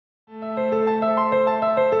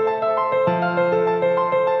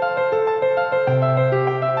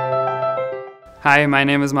Hi, my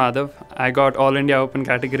name is Madhav. I got All India Open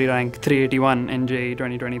category rank 381 in JEE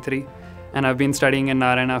 2023, and I've been studying in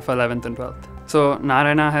Narayana for 11th and 12th. So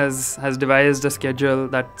Narayana has devised a schedule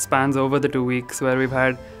that spans over the 2 weeks, where we've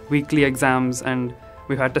had weekly exams and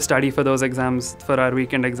we've had to study for those exams for our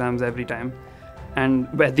weekend exams every time.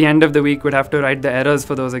 And at the end of the week, we'd have to write the errors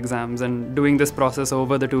for those exams, and doing this process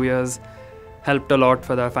over the 2 years helped a lot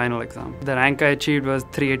for the final exam. The rank I achieved was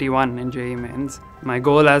 381 in JEE Mains. My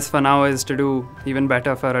goal as for now is to do even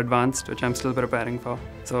better for advanced, which I'm still preparing for.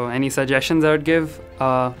 So any suggestions I would give?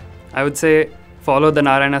 I would say follow the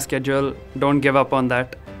Narayana schedule, don't give up on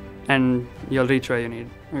that, and you'll reach where you need.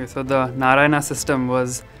 Okay, so the Narayana system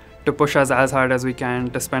was to push us as hard as we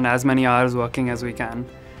can, to spend as many hours working as we can.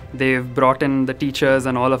 They've brought in the teachers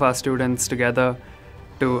and all of our students together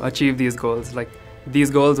to achieve these goals. Like,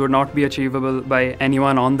 these goals would not be achievable by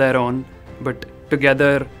anyone on their own, but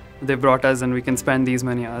together they brought us and we can spend these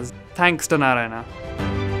many hours. Thanks to Narayana.